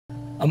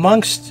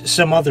Amongst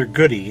some other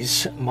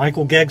goodies,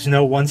 Michael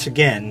Gegzno once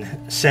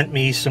again sent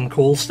me some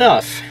cool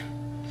stuff.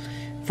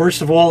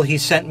 First of all, he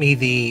sent me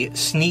the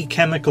Snee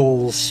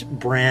Chemicals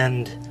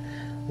brand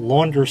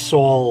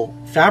Laundersol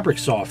Fabric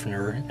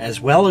Softener, as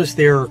well as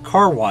their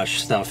car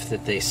wash stuff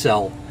that they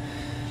sell.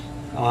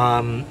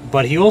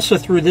 But he also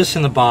threw this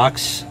in the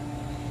box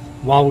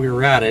while we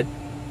were at it.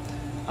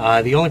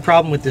 The only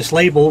problem with this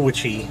label,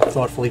 which he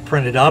thoughtfully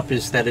printed up,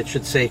 is that it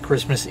should say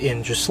Christmas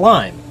in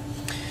Slime.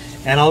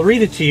 And I'll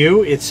read it to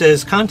you. It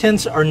says,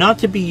 contents are not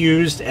to be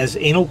used as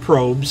anal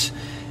probes,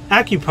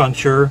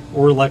 acupuncture,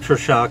 or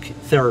electroshock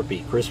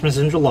therapy. Christmas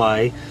in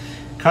July.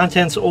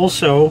 Contents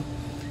also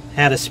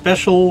had a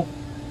special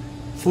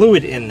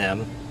fluid in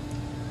them,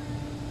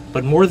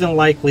 but more than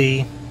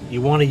likely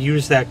you want to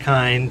use that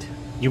kind.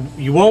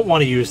 You won't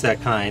want to use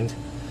that kind.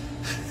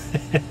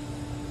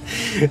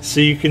 So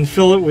you can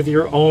fill it with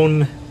your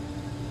own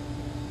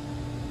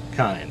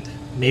kind.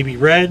 Maybe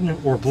red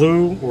or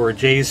blue or a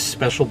Jay's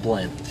special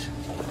blend.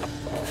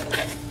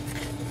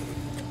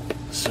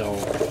 So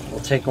we'll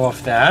take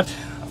off that.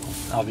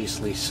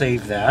 Obviously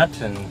save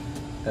that, and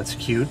that's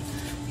cute.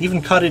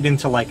 Even cut it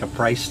into like a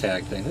price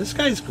tag thing. This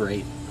guy's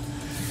great.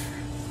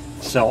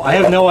 So I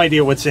have no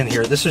idea what's in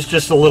here. This is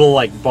just a little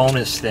like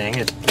bonus thing.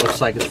 It looks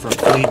like it's from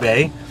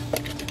Fleabay,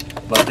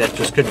 but that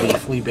just could be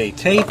Fleabay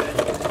tape.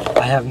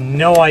 I have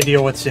no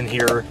idea what's in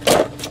here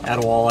at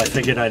all. I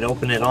figured I'd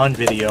open it on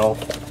video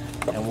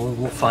and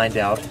we'll find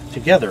out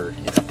together.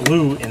 It's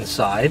blue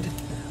inside.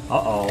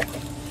 Uh-oh.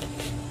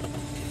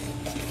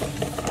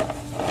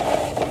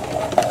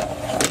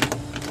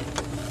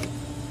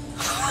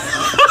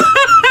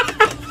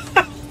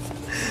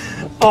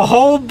 A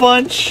whole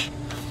bunch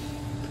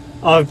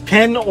of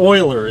pen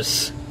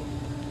oilers.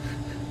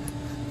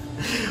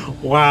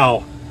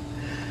 Wow.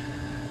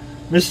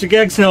 Mr.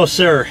 Gegzno,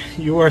 sir,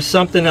 you are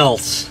something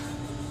else.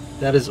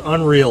 That is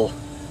unreal.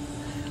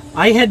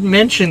 I had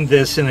mentioned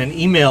this in an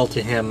email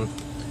to him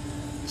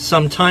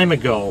some time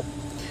ago,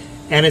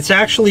 and it's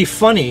actually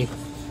funny.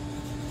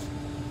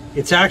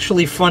 It's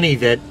actually funny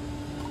that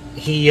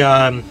he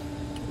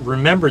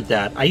remembered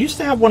that. I used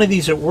to have one of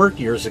these at work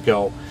years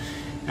ago,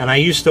 and I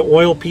used to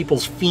oil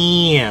people's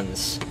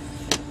fans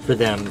for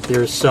them.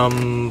 There's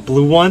some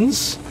blue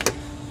ones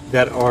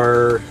that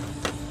are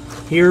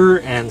here,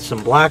 and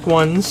some black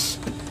ones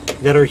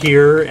that are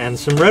here, and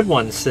some red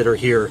ones that are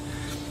here,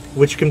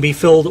 which can be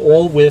filled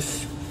all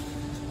with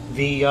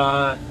the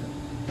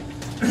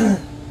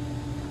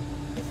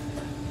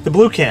the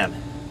blue can.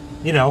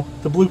 You know,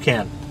 the blue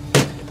can.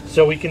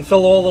 So we can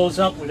fill all those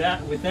up with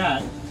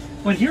that.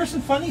 But here's the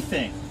funny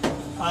thing.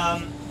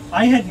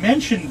 I had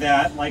mentioned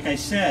that, like I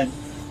said,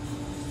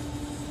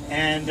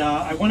 and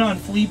I went on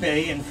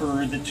Fleabay, and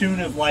for the tune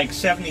of like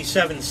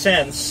 77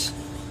 cents,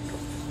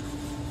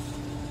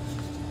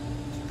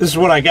 this is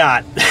what I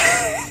got.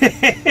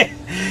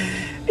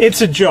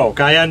 It's a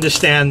joke. I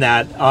understand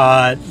that.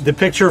 The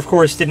picture, of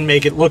course, didn't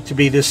make it look to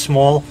be this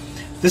small.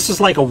 This is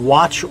like a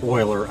watch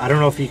oiler. I don't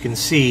know if you can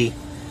see,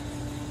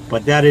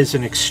 but that is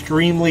an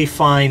extremely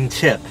fine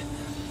tip.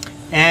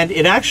 And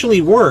it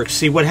actually works.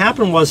 See, what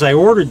happened was I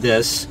ordered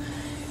this,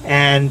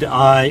 and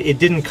it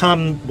didn't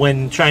come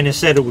when China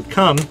said it would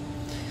come.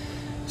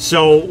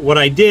 So what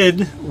I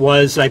did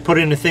was I put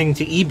in a thing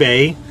to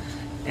eBay,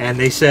 and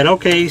they said,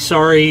 okay,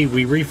 sorry,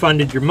 we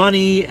refunded your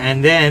money.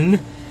 And then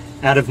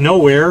out of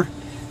nowhere,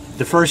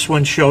 the first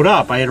one showed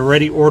up. I had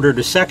already ordered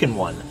a second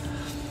one.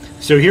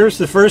 So here's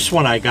the first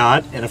one I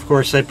got, and of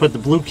course I put the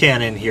blue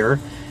can in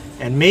here,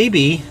 and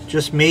maybe,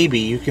 just maybe,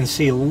 you can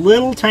see a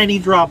little tiny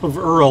drop of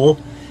Earl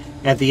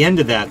at the end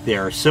of that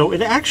there. So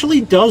it actually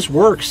does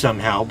work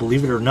somehow,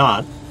 believe it or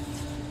not.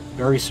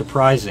 Very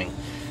surprising.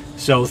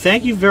 So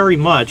thank you very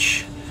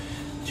much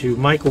to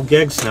Michael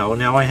Gegzno.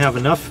 Now I have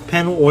enough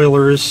pen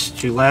oilers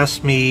to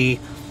last me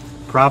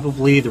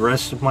probably the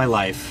rest of my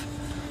life.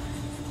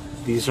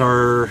 These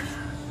are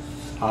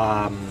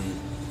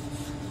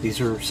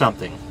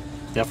something.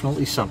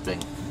 Definitely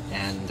something.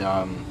 And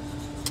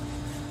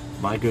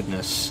my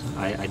goodness,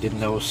 I didn't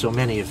know so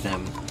many of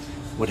them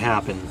would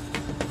happen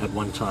at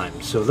one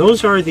time. So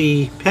those are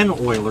the pen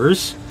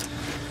oilers,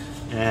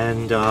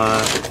 and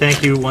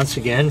thank you once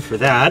again for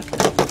that.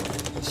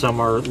 Some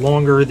are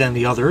longer than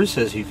the others,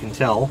 as you can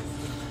tell.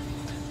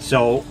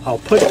 So I'll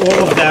put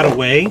all of that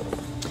away,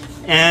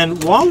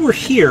 and while we're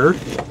here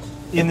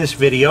in this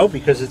video,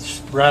 because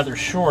it's rather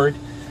short,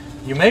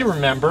 you may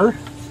remember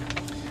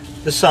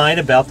the sign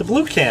about the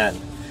blue can.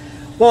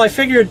 Well, I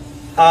figured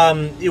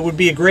it would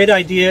be a great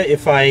idea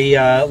if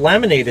I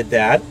laminated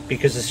that,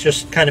 because it's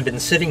just kind of been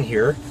sitting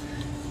here.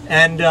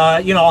 And,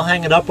 you know, I'll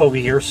hang it up over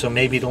here, so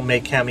maybe it'll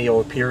make cameo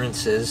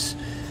appearances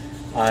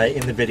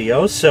in the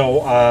video.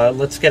 So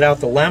let's get out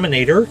the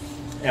laminator,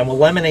 and we'll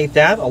laminate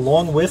that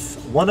along with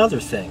one other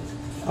thing.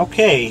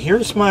 Okay,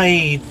 here's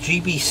my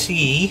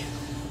GBC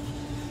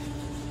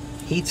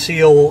Heat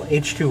Seal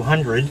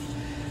H200.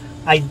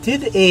 I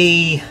did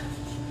a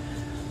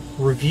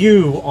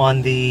review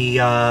on the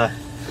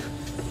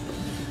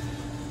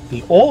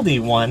Aldi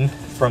one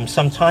from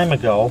some time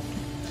ago,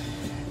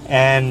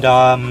 and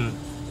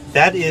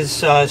that is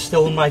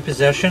still in my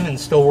possession and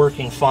still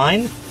working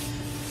fine.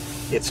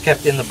 It's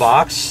kept in the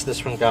box.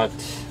 This one got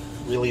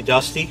really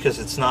dusty because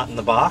it's not in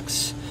the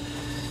box.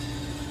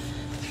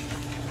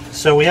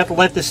 So we have to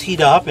let this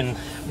heat up, and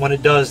when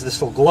it does,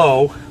 this will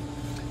glow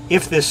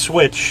if this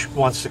switch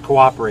wants to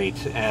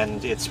cooperate.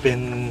 And it's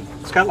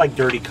got like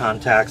dirty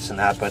contacts and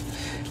that, but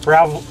for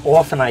how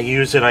often I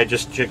use it, I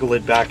just jiggle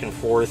it back and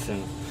forth,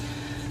 and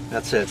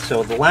that's it.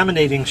 So the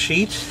laminating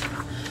sheet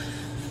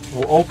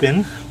will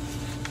open,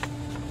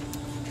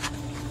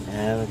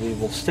 and we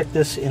will stick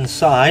this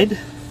inside,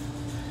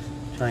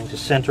 trying to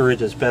center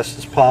it as best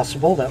as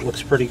possible. That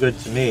looks pretty good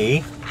to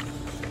me.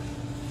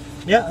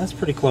 Yeah, that's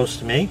pretty close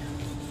to me.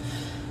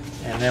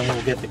 And then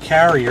we'll get the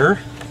carrier.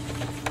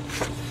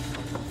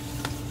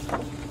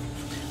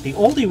 The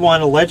oldie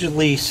one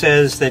allegedly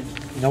says that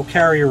no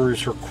carrier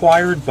is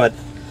required, but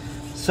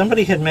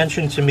somebody had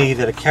mentioned to me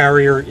that a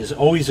carrier is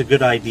always a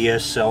good idea,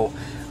 so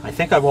I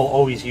think I will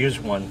always use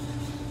one.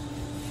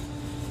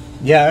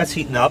 Yeah, that's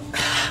heating up.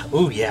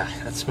 Ooh, yeah,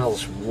 that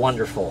smells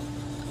wonderful.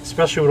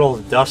 Especially with all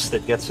the dust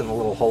that gets in the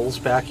little holes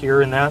back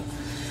here and that.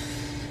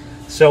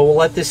 So we'll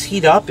let this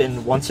heat up,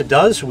 and once it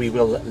does, we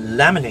will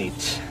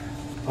laminate.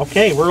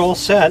 Okay, we're all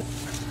set.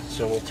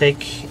 So we'll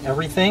take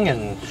everything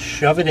and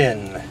shove it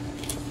in.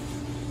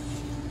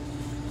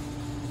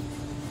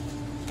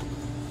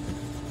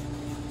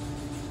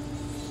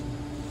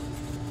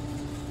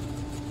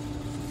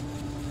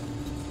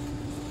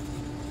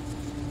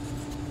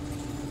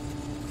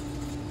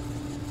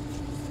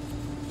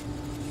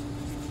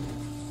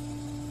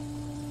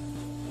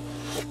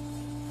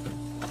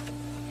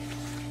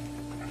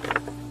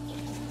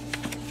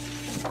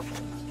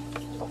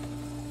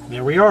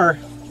 There we are,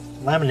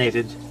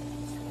 laminated.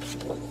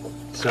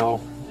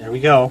 So there we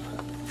go.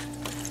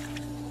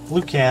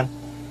 Glue can.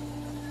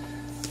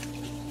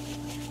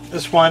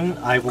 This one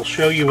I will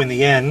show you in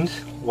the end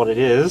what it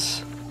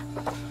is.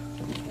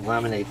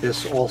 Laminate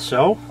this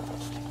also.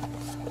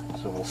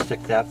 So we'll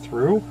stick that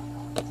through.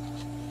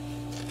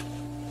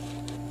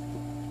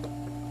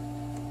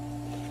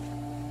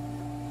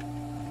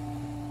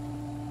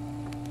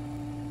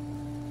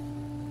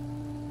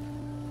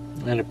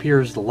 And it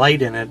appears the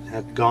light in it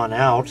had gone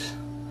out,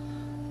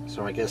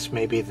 so I guess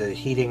maybe the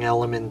heating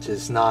element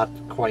is not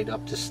quite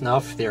up to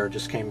snuff. There, it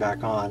just came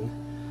back on.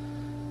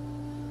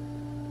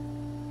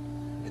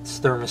 It's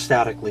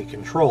thermostatically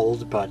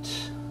controlled, but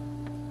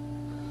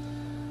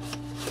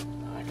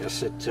I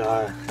guess it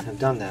had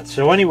done that.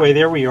 So anyway,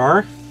 there we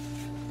are,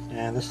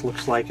 and this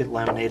looks like it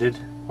laminated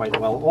quite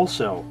well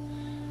also.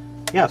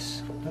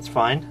 Yes, that's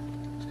fine.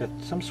 It's got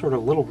some sort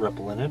of little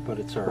ripple in it, but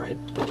it's alright.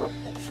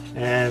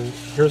 And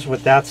here's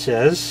what that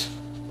says.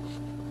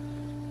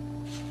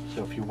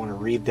 So if you want to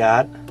read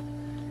that,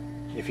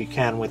 if you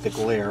can with the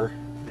glare,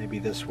 maybe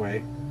this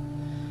way.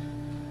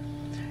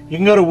 You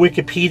can go to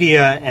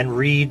Wikipedia and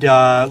read,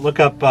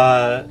 look up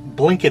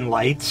blinking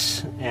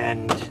lights,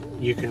 and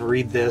you can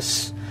read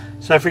this.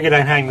 So I figured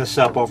I'd hang this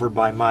up over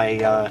by my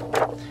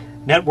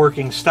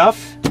networking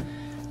stuff,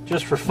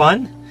 just for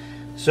fun.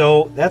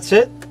 So that's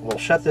it. We'll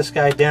shut this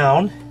guy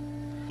down.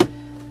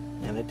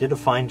 And it did a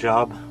fine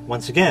job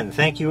once again.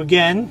 Thank you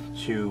again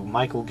to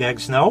Michael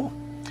Gegzno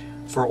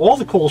for all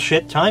the cool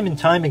shit time and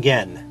time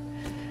again.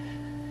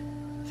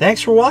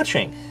 Thanks for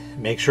watching.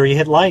 Make sure you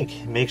hit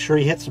like, make sure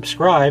you hit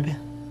subscribe,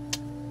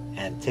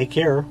 and take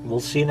care. We'll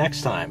see you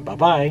next time.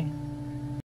 Bye-bye.